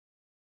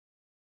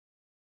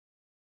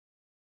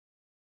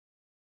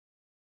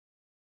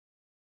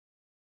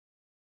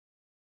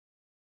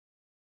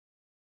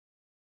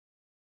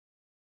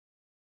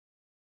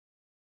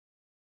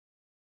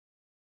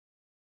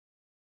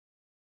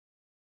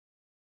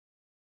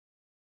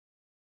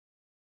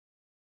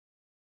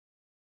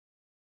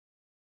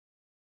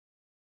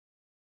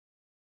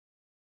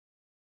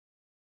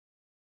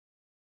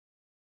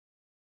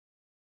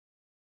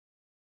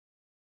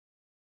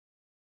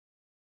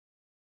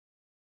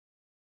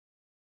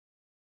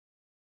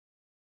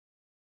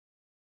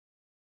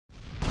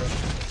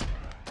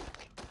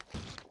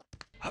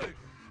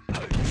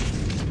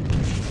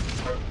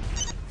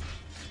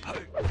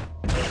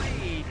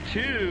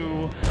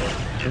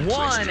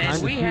2-1,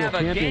 and we have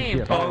a game,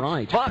 folks. All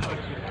right.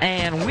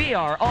 And we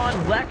are on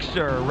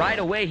LeXeR right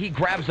away. He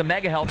grabs the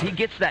Mega Health. He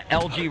gets that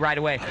LG right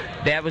away.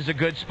 That was a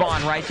good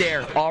spawn right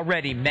there.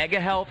 Already Mega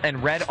Health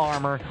and red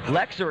armor.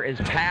 LeXeR is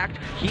packed.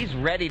 He's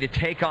ready to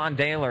take on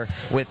Daler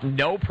with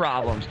no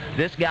problems.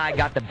 This guy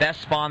got the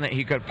best spawn that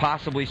he could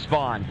possibly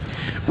spawn.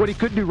 What he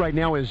could do right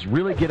now is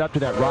really get up to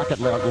that rocket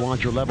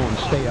launcher level and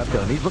stay up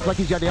there. And he looks like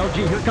he's got the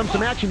LG. Here comes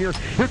some action here.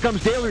 Here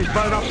comes Daler. He's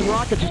firing off some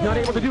rockets. He's not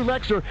able to do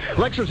LeXeR.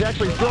 LeXeR's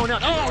actually thrown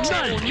out. Oh,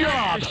 nice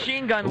job!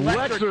 Machine gun.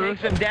 LeXeR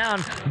takes him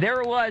down.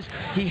 There it was.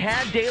 He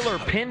had Daler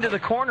pinned to the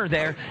corner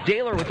there.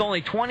 Daler with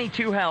only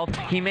 22 health.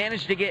 He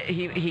managed to get,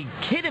 he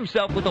hit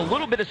himself with a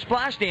little bit of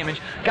splash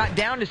damage, got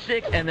down to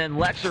 6, and then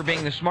LeXeR,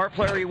 being the smart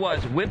player he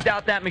was, whipped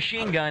out that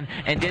machine gun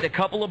and did a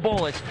couple of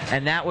bullets,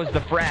 and that was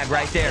the frag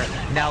right there.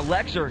 Now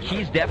LeXeR,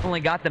 he's definitely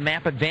got the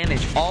map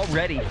advantage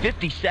already.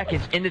 50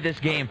 seconds into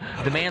this game.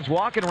 The man's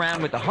walking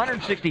around with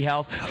 160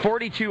 health,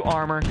 42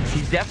 armor.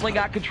 He's definitely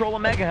got control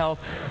of Mega Health.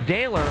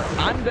 Daler,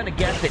 I'm going to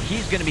guess that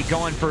he's going to be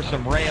going for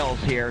some rails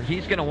here.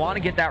 He's going to want to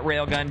get that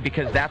railgun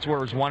because that's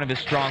where one of his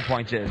strong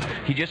points is.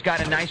 He just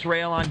got a nice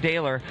rail on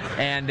Daler,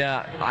 and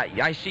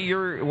I see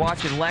you're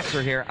watching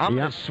LeXeR here. I'm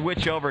going to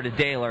switch over to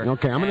Daler.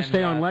 Okay, I'm going to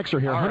stay on LeXeR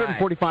here.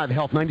 145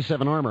 health,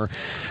 97 armor.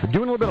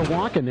 Doing a little bit of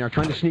walking there,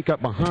 trying to sneak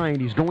up behind.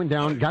 He's going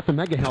down, got the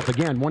Mega Health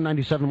again,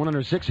 197,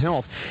 106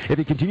 health. If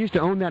he continues to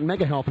own that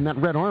Mega Health and that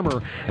red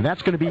armor,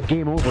 that's going to be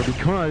game over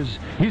because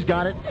he's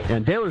got it,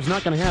 and Daler's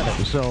not going to have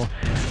it. So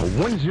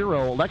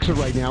 1-0 LeXeR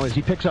right now as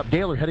he picks up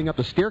Daler heading up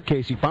the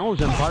staircase. He follows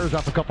him, fires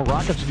off a couple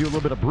rockets to do a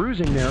little bit of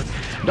bruising there.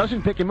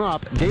 Doesn't pick him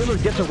up. Daler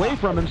gets away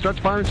from him, starts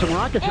firing some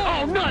rockets.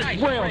 Oh,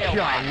 nice rail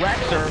shot.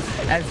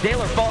 LeXeR as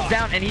Daler falls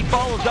down, and he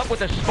follows up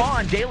with a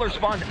spawn. Daler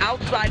spawns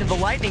outside of the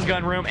lightning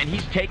gun room, and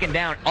he's taken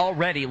down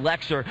already.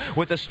 LeXeR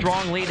with a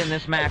strong lead in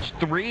this match,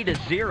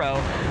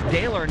 3-0.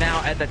 Daler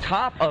now at the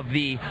top of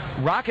the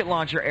rocket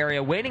launcher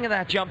area, waiting at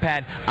that jump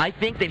pad. I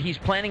think that he's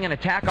planning an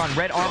attack on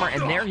red armor,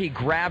 and there he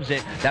grabs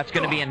it. That's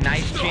going to be a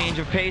nice change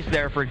of pace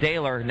there for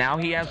Daler. Now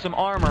he has some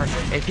armor.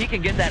 If he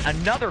can get that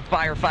another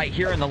firefight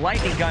here in the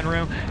lightning gun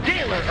room,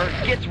 Daler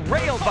gets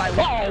railed by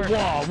LeXeR. Oh,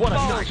 wow, what a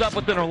follows up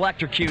with an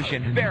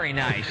electrocution. Very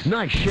nice.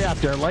 Nice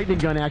shaft there. Lightning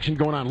gun action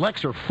going on.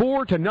 LeXeR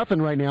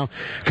 4-0 right now,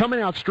 coming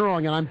out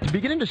strong, and I'm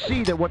beginning to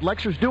see that what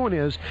LeXeR's doing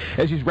is,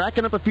 as he's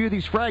racking up a few of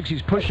these frags,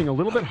 he's pushing a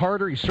little bit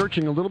harder, he's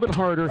searching a little bit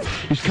harder,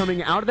 he's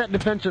coming out of that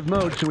defensive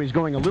mode, so he's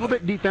going a little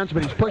bit defense,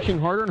 but he's pushing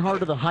harder and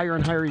harder the higher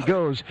and higher he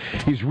goes.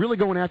 He's really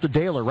going after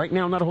Daler. Right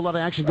now, not a whole lot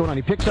of action going on.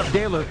 He picks up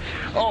Daler.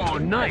 Oh,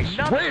 nice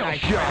rail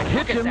shot.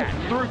 Hits him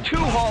through 2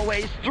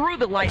 hallways, through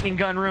the lightning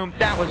gun room.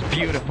 That was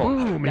beautiful.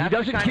 Boom. He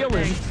doesn't kill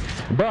him,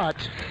 but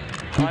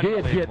he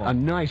did get a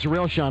nice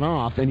rail shot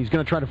off, and he's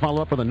going to try to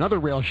follow up with another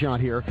rail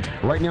shot here.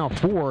 Right now,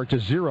 4-0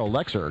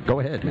 LeXeR. Go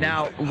ahead, man.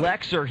 Now,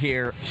 LeXeR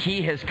here,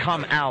 he has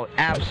come out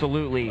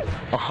absolutely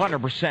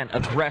 100%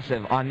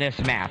 aggressive on this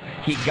map.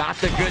 He got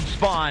the good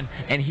spawn,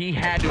 and he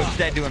had to have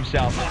said to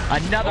himself,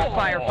 another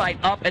firefight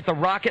up at the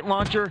rocket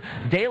launcher.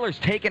 Daler's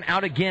taken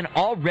out again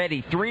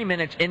already 3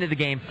 minutes into the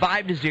game,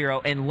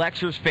 5-0 in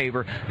LeXeR's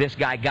favor. This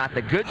guy got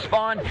the good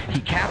spawn,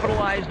 he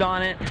capitalized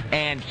on it,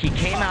 and he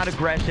came out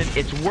aggressive.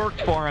 It's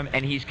worked for him,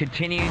 and he's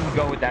continuing to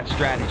go with that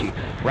strategy.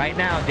 Right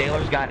now,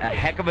 Daler's got a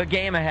heck of a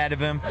game ahead of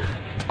him.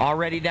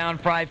 Already down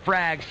 5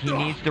 frags. He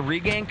needs to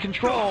regain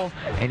control,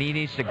 and he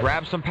needs to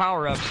grab some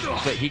power-ups so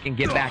that he can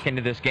get back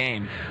into this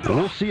game.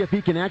 We'll see if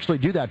he can actually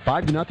do that.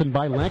 5-0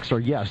 by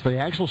LeXeR. Yes, the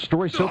actual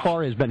story so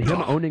far has been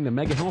him owning the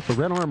Mega Health, the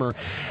red armor,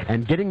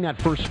 and getting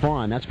that first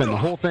spawn. That's been the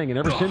whole thing, and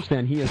ever since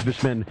then, he has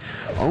just been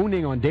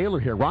owning on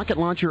Daler here. Rocket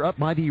launcher up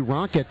by the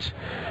rocket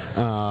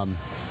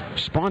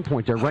spawn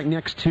point there, right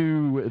next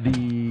to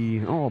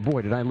the, oh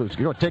boy, did I lose.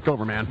 Go, take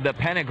over, man. The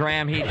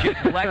pentagram,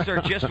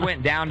 LeXeR just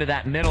went down to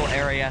that middle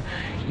area.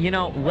 You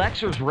know,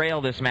 LeXeR's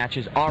rail this match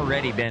has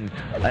already been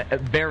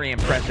very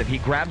impressive. He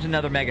grabs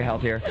another Mega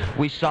Health here.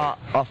 We saw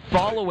a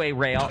fall-away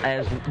rail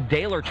as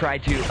Daler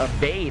tried to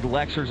evade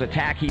LeXeR's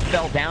attack. He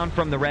fell down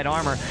from the red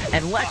armor,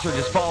 and LeXeR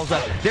just falls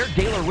up. There,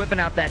 Daler whipping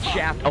out that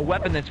shaft, a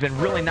weapon that's been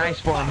really nice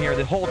for him here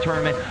the whole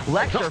tournament.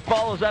 LeXeR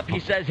follows up.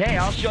 He says, hey,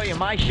 I'll show you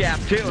my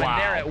shaft, too. Wow.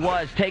 And there it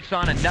was. Takes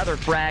on another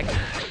frag.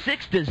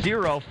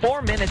 6-0,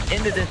 4 minutes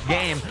into this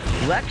game.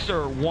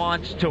 LeXeR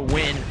wants to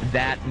win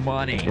that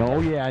money.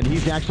 Oh, yeah, and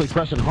he's actually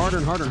pressing harder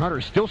and harder and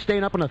harder. Still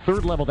staying up on the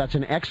 3rd level. That's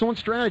an excellent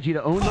strategy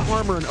to own the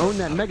armor and own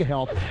that Mega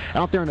Health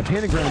out there in the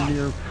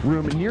pentagram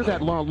room near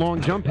that long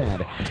jump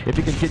pad. If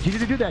he can continue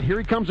to do that, here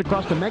he comes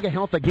across the Mega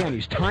Health again.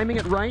 He's timing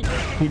it right.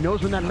 He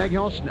knows when that Mega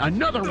Health,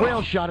 another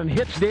rail shot, and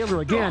hits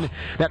Daler again.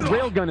 That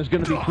rail gun is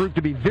going to be proved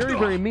to be very,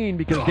 very mean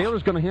because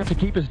Daler's going to have to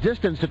keep his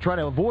distance to try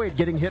to avoid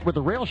getting hit with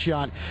the rail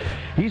shot.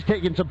 He's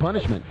taking some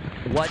punishment.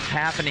 What's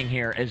happening happening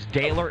here is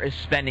Daylor is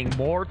spending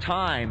more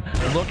time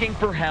looking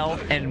for health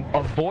and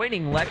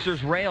avoiding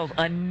LeXeR's rails.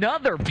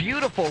 Another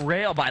beautiful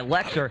rail by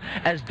LeXeR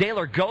as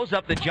Daylor goes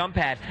up the jump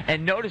pad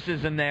and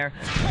notices him there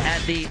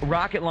at the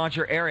rocket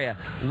launcher area.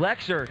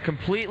 LeXeR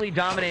completely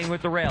dominating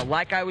with the rail.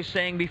 Like I was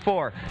saying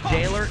before,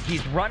 Daylor,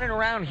 he's running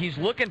around, he's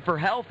looking for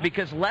health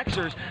because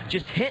LeXeR's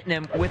just hitting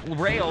him with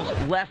rails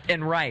left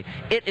and right.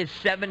 It is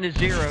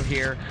 7-0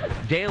 here.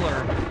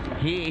 Daylor,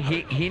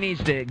 he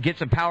needs to get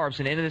some power-ups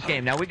and into this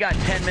game. Now we got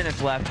 10 minutes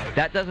left.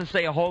 That doesn't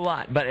say a whole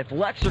lot, but if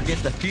LeXeR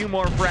gets a few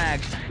more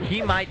frags,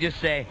 he might just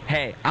say,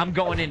 hey, I'm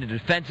going into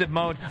defensive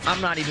mode. I'm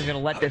not even going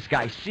to let this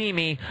guy see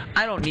me.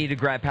 I don't need to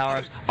grab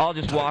power-ups. I'll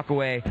just walk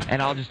away and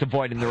I'll just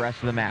avoid him the rest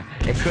of the map.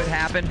 It could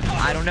happen.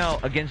 I don't know.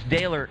 Against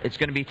Daylor, it's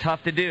going to be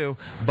tough to do,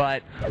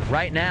 but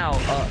right now,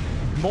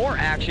 more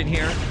action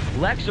here.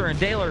 LeXeR and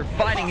Daylor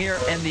fighting here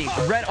in the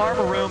red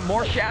armor room.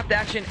 More shaft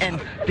action, and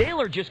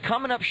Daylor just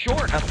coming up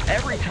short of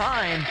every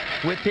time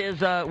with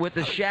his with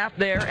the shaft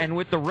there and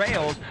with the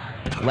rails.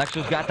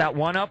 LeXeR's got that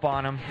one up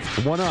on him.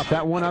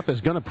 That one up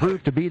is going to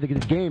prove to be the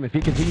game if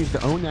he continues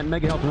to own that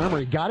mega health and armor.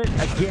 He got it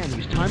again.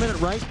 He's timing it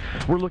right.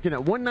 We're looking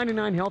at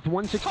 199 health,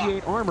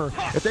 168 armor.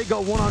 If they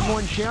go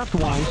one-on-one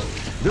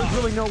shaft-wise, there's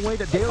really no way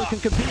that Daylor can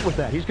compete with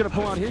that. He's going to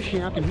pull out his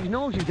shaft, and he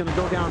knows he's going to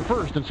go down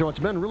first, and so it's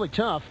been really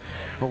tough.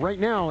 But right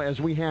now, as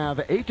we have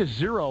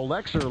 8-0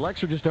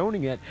 LeXeR just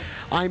owning it,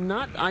 I'm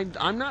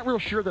not real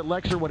sure that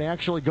LeXeR would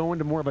actually go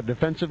into more of a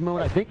defensive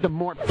mode. I think the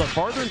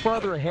farther and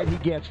farther ahead he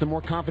gets, the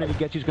more confident he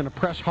gets. He's going to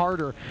press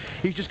harder.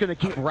 He's just going to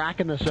keep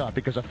racking this up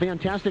because a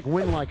fantastic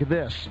win like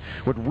this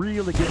would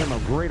really give him a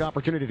great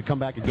opportunity to come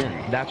back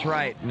again. That's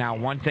right. Now,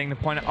 one thing to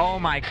point out. Oh,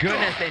 my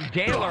goodness. And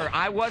Daylor,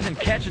 I wasn't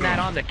catching that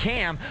on the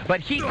cam,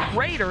 but he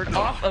cratered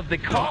off of the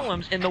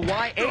columns in the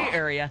YA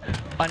area.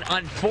 An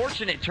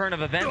unfortunate turn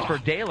of events for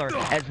Daylor,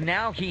 as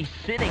now he's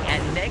sitting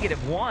at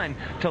 -1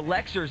 to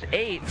LeXeR's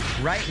 8.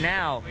 Right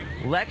now,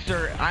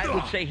 LeXeR, I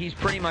would say he's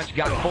pretty much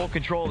got full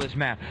control of this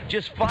map.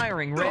 Just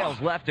firing rails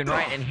left and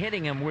right and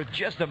hitting him with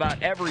just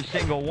about every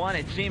single one.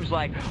 It seems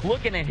like,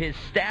 looking at his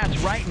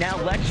stats right now,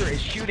 LeXeR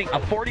is shooting a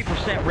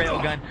 40%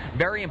 railgun.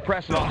 Very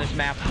impressive on this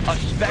map,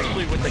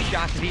 especially with the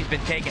shots that he's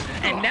been taking.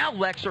 And now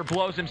LeXeR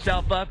blows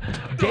himself up.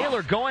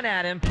 Daylor going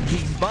at him.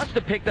 He must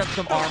have picked up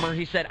some armor.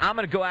 He said, I'm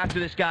going to go after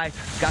this guy.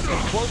 Got some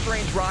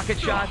close-range rocket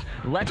shots.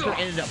 LeXeR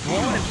ended up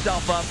blowing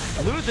himself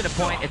up, losing a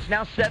point. It's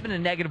now 7 to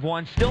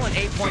 -1. Still an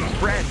 8-point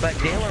spread, but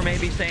Daylor may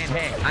be saying,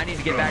 hey, I need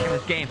to get back in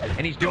this game,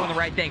 and he's doing the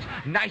right things.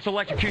 Nice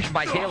electrocution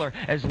by Daylor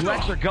as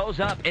LeXeR goes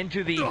up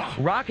into the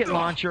rocket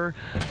launcher,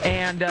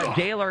 and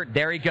Daylor,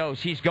 there he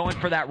goes. He's going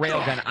for that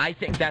railgun. I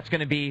think that's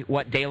going to be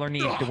what Daylor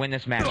needs to win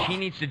this match. He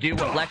needs to do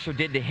what LeXeR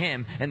did to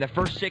him in the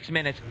first 6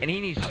 minutes, and he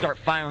needs to start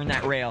firing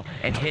that rail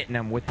and hitting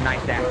him with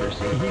nice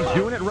accuracy. He's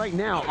doing it right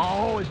now.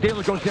 Oh, as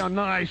Daylor goes down,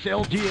 nice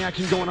LG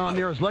action going on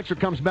there as LeXeR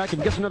comes back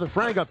and gets another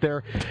frag up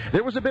there.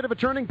 There was a bit of a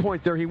turning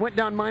point there. He went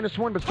down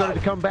 -1 but started to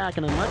come back,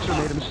 and then LeXeR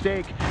made a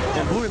mistake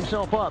and blew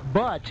himself up.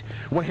 But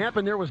what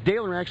happened there was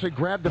Daylor actually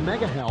grabbed the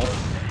mega health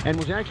and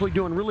was actually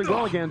doing really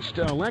well against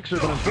LeXeR,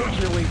 but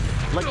unfortunately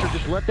LeXeR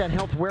just let that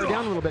health wear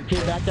down a little bit,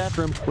 came back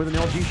after him with an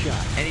LG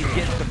shot. And he's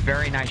getting some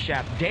very nice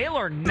shots.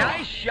 Daylor,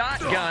 nice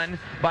shotgun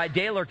by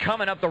Daylor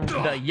coming up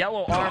the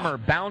yellow armor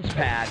bounce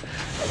pad.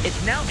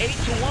 It's now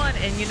 8-1,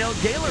 and you know,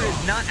 Daylor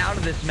is not out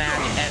of this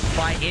match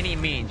by any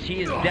means.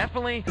 He is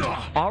definitely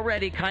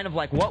already kind of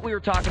like what we were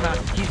talking about.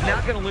 He's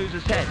not going to lose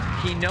his head.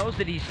 He knows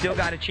that he's still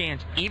got a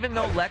chance. Even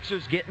though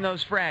LeXeR's getting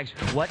those frags,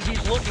 what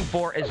he's looking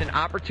for is an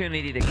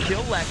opportunity to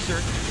kill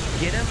LeXeR,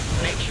 get him,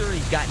 make sure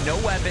he's got no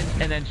weapons,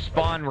 and then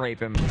spawn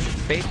rape him.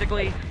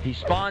 Basically, he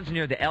spawns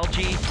near the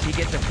LG. He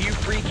gets a few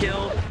free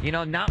kills. You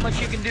know, not much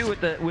you can do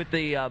with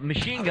the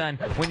machine gun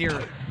when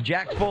you're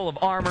jacked full of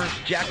armor,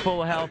 jacked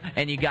full of health,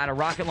 and you got a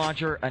rocket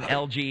launcher, an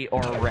LG,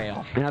 or a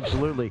rail.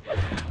 Absolutely.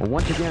 Well,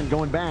 once again,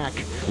 going back,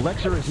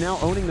 LeXeR is now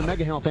owning the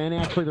mega health and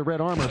actually the red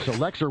armor. So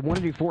LeXeR,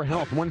 184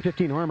 health,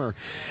 115 armor,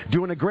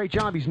 doing a great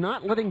job. He's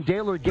not letting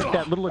Daylor get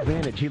that little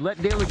advantage. He let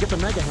Daylor get the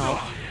mega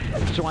health.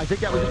 So I think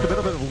that was just a bit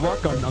of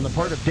luck on the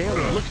part of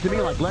Daylor. It looks to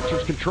me like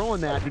LeXeR's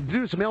controlling that. To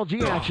do some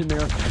LG action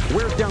there.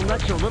 Wears down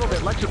LeXeR a little bit.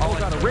 LeXeR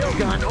pulls out a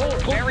railgun. Oh,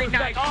 very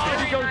nice.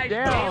 Oh, he goes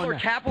down. Daylor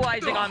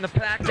capitalizing on the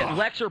fact that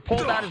LeXeR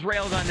pulled out his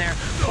railgun there,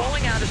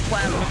 pulling out his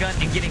plasma gun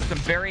and getting some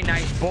very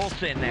nice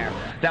bolts in there.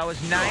 That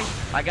was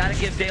nice. I got to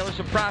give Daylor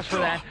some props for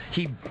that.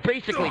 He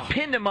basically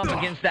pinned him up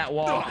against that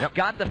wall,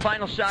 got the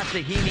final shots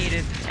that he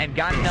needed, and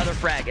got another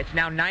frag. It's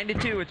now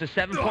 9-2. It's a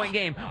 7-point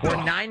game.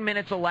 We're 9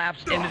 minutes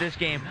elapsed into this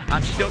game.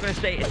 I'm still going to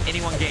say it's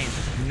anyone game.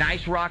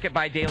 Nice rocket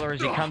by Daylor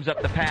as he comes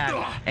up the pad,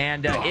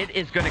 and it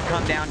is going to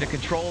come down to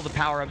control the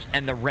power-ups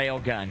and the rail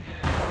gun.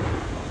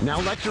 Now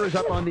LeXeR is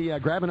up on the,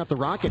 grabbing up the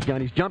rocket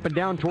gun. He's jumping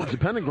down towards the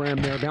pentagram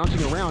there,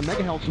 bouncing around.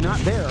 Mega health's not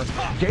there.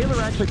 Daylor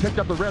actually picked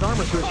up the red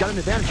armor, so he's got an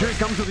advantage. Here he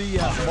comes with the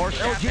more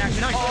LG.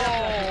 Nice.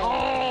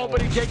 Oh,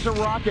 but he takes a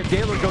rocket.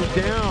 Daylor goes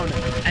down.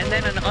 And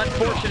then an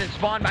unfortunate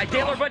spawn by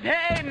Daylor, but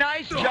hey,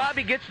 nice job.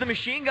 He gets the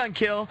machine gun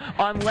kill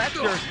on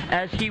LeXeR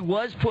as he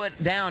was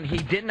put down. He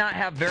did not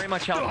have very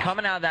much health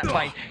coming out of that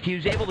fight. He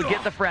was able to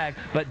get the frag,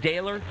 but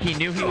Daylor, he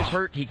knew he was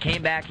hurt. He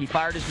came back, he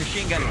fired his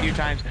machine gun a few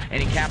times,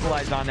 and he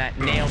capitalized on that,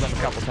 nailed him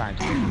a couple times.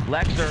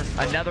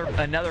 LeXeR,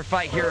 another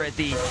fight here at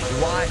the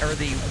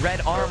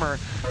red armor.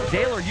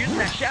 Daylor using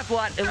that chef a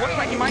lot. It looks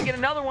like he might get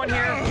another one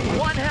here.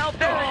 One health.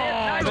 There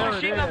it is. Nice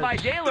machine gun by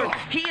Daylor.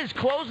 He is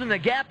closing the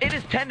gap. It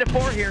is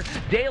 10-4 here.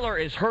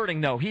 Daylor is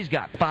hurting, though. He's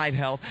got 5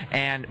 health,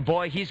 and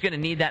boy, he's going to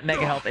need that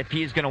mega health if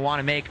he's going to want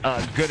to make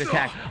a good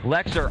attack.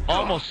 LeXeR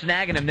almost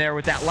snagging him there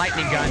with that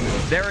lightning gun.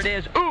 There it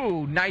is.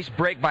 Ooh, nice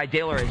break by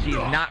Daylor as he's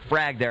not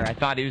fragged there. I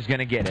thought he was going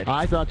to get it.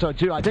 I thought so,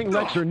 too. I think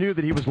LeXeR knew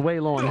that he was way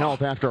low on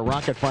health after a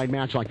rocket fight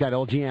match like that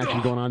LG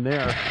action going on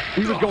there.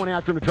 He was going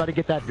after him to try to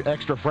get that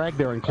extra frag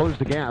there and close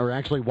the gap, or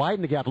actually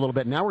widen the gap a little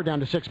bit. Now we're down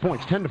to 6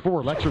 points. 10-4.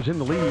 LeXeR's in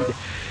the lead.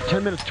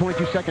 10 minutes,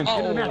 22 seconds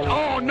into the match.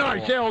 Oh,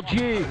 nice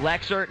LG.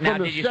 LeXeR, now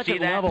did you see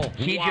that? Level.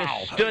 He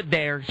just stood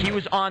there. He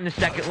was on the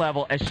second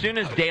level. As soon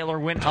as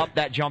Daylor went up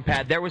that jump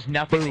pad, there was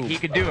nothing that he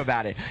could do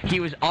about it. He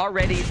was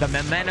already, the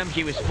momentum,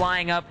 he was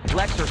flying up.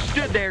 LeXeR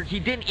stood there. He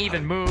didn't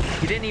even move.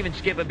 He didn't even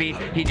skip a beat.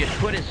 He just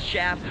put his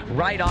shaft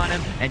right on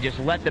him and just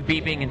let the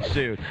beeping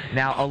ensue.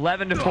 Now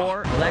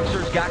 11-4.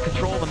 LeXeR's got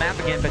control of the map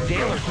again, but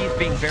Daylor, he's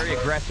being very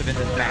aggressive in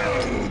this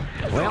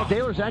match. Well,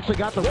 Daylor's actually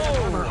got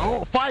the armor.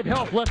 Oh, 5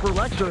 health left for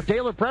LeXeR. If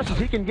Daylor presses,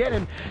 he can get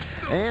him.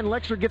 And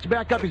LeXeR gets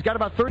back up. He's got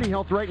about 30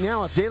 health right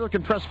now. If Daylor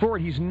can press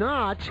forward, he's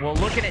not. Well,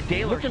 looking at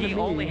Daylor, he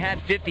only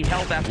had 50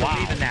 health after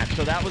leaving that,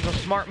 so that was a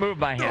smart move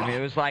by him. It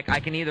was like, I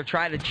can either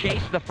try to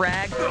chase the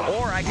frag,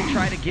 or I can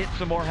try to get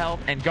some more health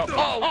and go.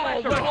 Oh,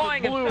 LeXeR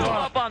blowing himself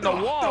up on the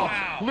wall,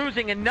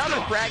 losing another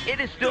frag. It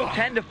is still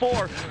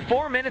 10-4.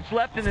 4 minutes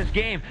left in this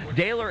game.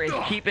 Daylor is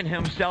keeping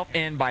himself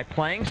in by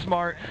playing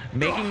smart,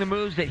 making the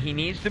moves that he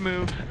needs to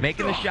move,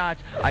 making the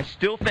shots. I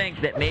still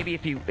think that maybe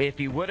if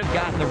he would have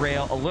gotten the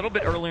rail a little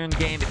bit earlier in the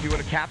game, if he would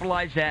have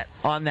capitalized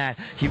on that,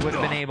 he would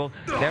have been able.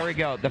 There we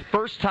go. The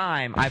first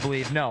time, I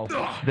believe, no,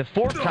 the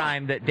 4th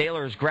time that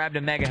Daylor has grabbed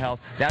a mega health,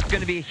 that's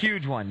going to be a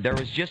huge one. There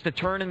was just a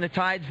turn in the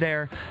tides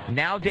there.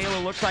 Now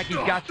Daylor looks like he's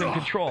got some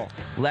control.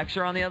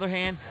 LeXeR, on the other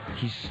hand,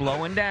 he's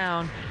slowing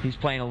down. He's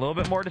playing a little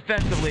bit more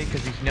defensively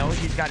because he knows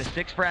he's got a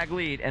 6 frag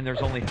lead, and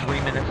there's only 3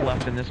 minutes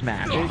left in this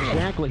match.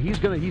 Exactly. He's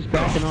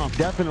backing off,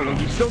 definitely.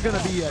 He's still going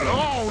to be at,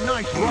 oh,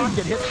 nice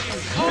rocket hits.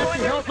 50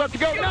 health left to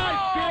go.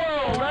 Nice kill.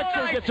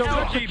 LeXeR gets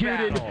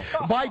electrocuted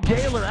by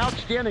Daylor.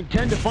 Outstanding.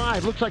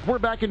 10-5. Looks like we're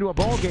back into a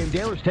ball game.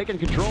 Daylor's taking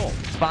control.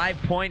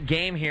 5-point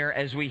game here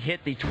as we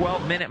hit the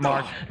 12-minute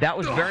mark. That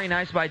was very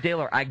nice by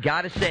Daylor. I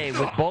got to say,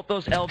 with both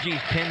those LGs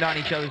pinned on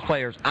each other's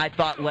players, I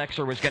thought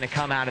LeXeR was going to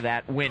come out of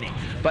that winning.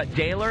 But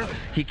Daylor,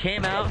 he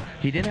came out.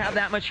 He didn't have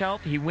that much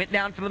health. He went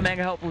down for the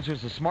mega health, which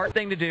was a smart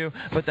thing to do.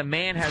 But the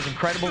man has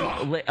incredible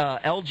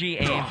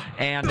LG aim,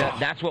 and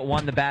that's what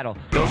won the battle.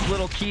 Those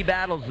little key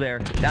battles there,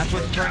 that's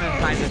what's turning the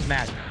tide of this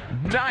match.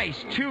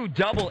 Nice 2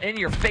 double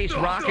in-your-face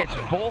rockets.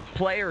 Both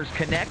players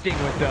connecting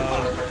with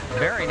those.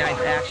 Very nice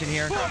action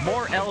here.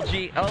 More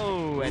LG.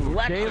 Oh, and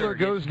LeXeR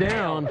goes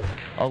down.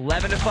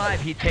 11-5.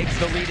 He takes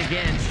the lead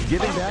again.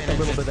 Giving back a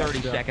little bit.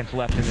 30 seconds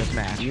left in this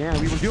match. Yeah,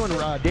 we were doing.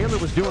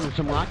 Daylor was doing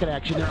some rocket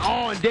action there.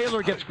 Oh, and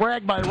Daylor gets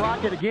fragged by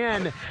rocket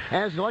again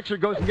as LeXeR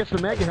goes and gets the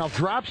mega health.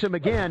 Drops him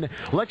again.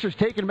 LeXeR's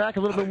taking back a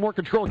little bit more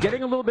control,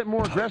 getting a little bit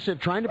more aggressive,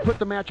 trying to put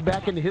the match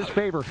back into his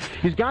favor.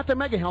 He's got the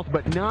mega health,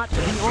 but not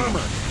the armor.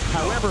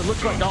 However, it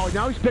looks like, oh,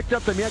 now he's picked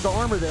up the mega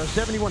armor there.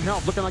 71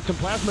 health, looking like some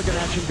plasma gun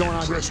action going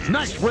on here.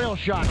 Nice rail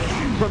shot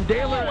from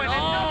Daylor.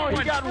 Oh,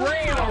 he got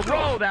railed.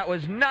 Row. That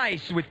was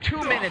nice with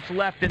 2 minutes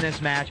left in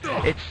this match.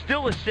 It's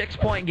still a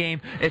 6-point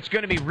game. It's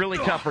going to be really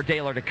tough for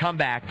Daylor to come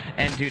back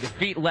and to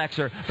defeat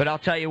LeXeR. But I'll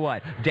tell you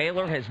what,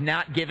 Daylor has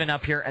not given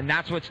up here, and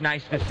that's what's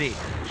nice to see.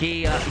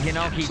 He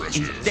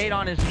stayed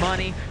on his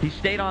money. He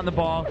stayed on the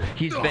ball.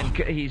 He's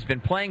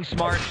been playing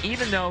smart,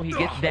 even though he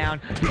gets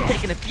down. He's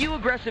taken a few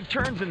aggressive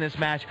turns in this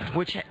match,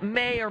 which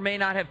may or may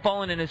not have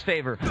fallen in his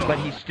favor, but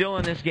he's still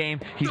in this game.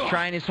 He's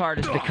trying his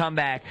hardest to come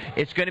back.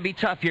 It's going to be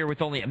tough here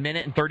with only 1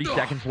 minute and 30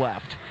 seconds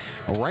left.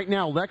 Right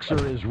now,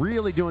 LeXeR is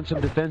really doing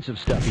some defensive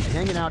stuff. He's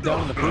hanging out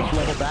down on the first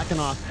level, backing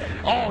off.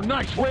 Oh,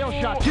 nice rail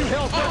shot. 2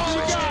 health.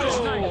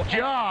 Nice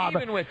job.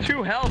 Even with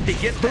 2 health, he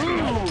gets the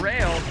double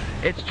rail.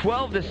 It's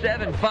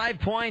 12-7, 5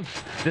 points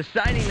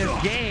deciding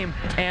this game,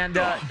 and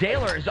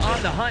Daylor is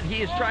on the hunt.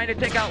 He is trying to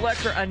take out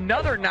LeXeR.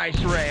 Another nice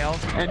rail.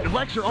 And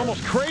LeXeR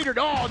almost cratered.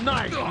 Oh,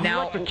 nice.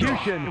 Now,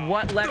 execution.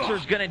 What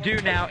LeXeR's going to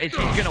do now is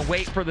he's going to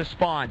wait for the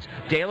spawns.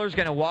 Daylor's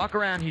going to walk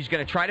around. He's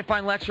going to try to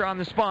find LeXeR on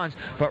the spawns,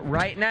 but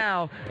right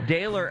now,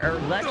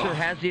 LeXeR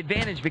has the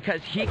advantage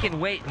because he can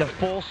wait the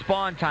full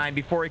spawn time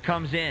before he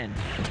comes in.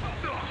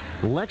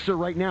 LeXeR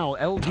right now,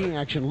 LG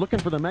action, looking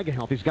for the mega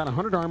health. He's got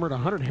 100 armor and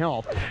 100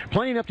 health.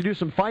 Plenty enough to do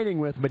some fighting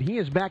with, but he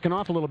is backing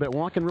off a little bit,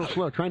 walking real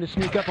slow, trying to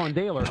sneak up on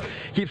Daler.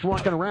 Keeps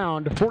walking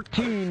around.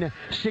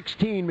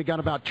 14-16. We got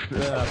about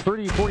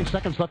 30, 40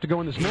 seconds left to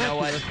go in this match. You know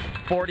what?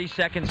 40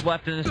 seconds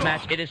left in this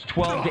match. It is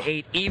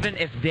 12-8. Even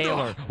if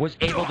Daler was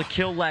able to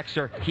kill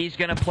LeXeR, he's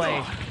going to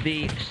play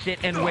the sit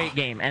and wait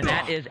game. And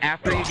that is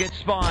after you get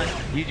spawned,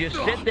 you just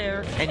sit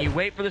there and you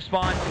wait for the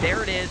spawn.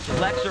 There it is.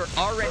 LeXeR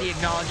already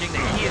acknowledging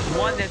that he has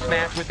won this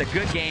match with a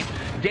good game.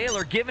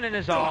 Daler giving it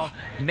his all,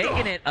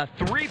 making it a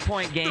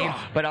 3-point game,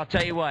 but I'll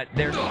tell you what,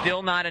 there's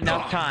still not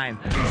enough time.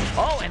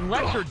 Oh, and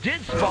LeXeR did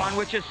spawn,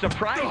 which is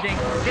surprising.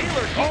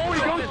 Daler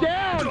he goes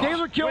down!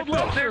 Daler killed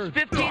LeXeR! There's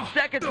 15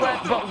 seconds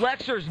left, but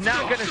LeXeR's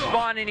not going to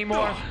spawn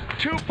anymore.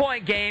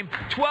 2-point game,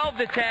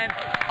 12-10.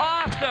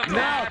 Awesome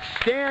match.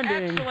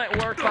 Outstanding.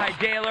 Excellent work by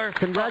Daler.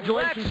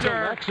 Congratulations to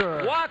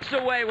LeXeR. Walks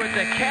away with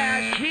the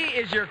cash. He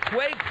is your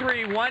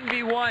Quake3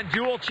 1v1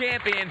 duel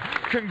champion.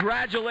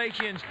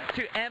 Congratulations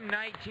to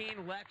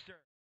M19 LeXeR.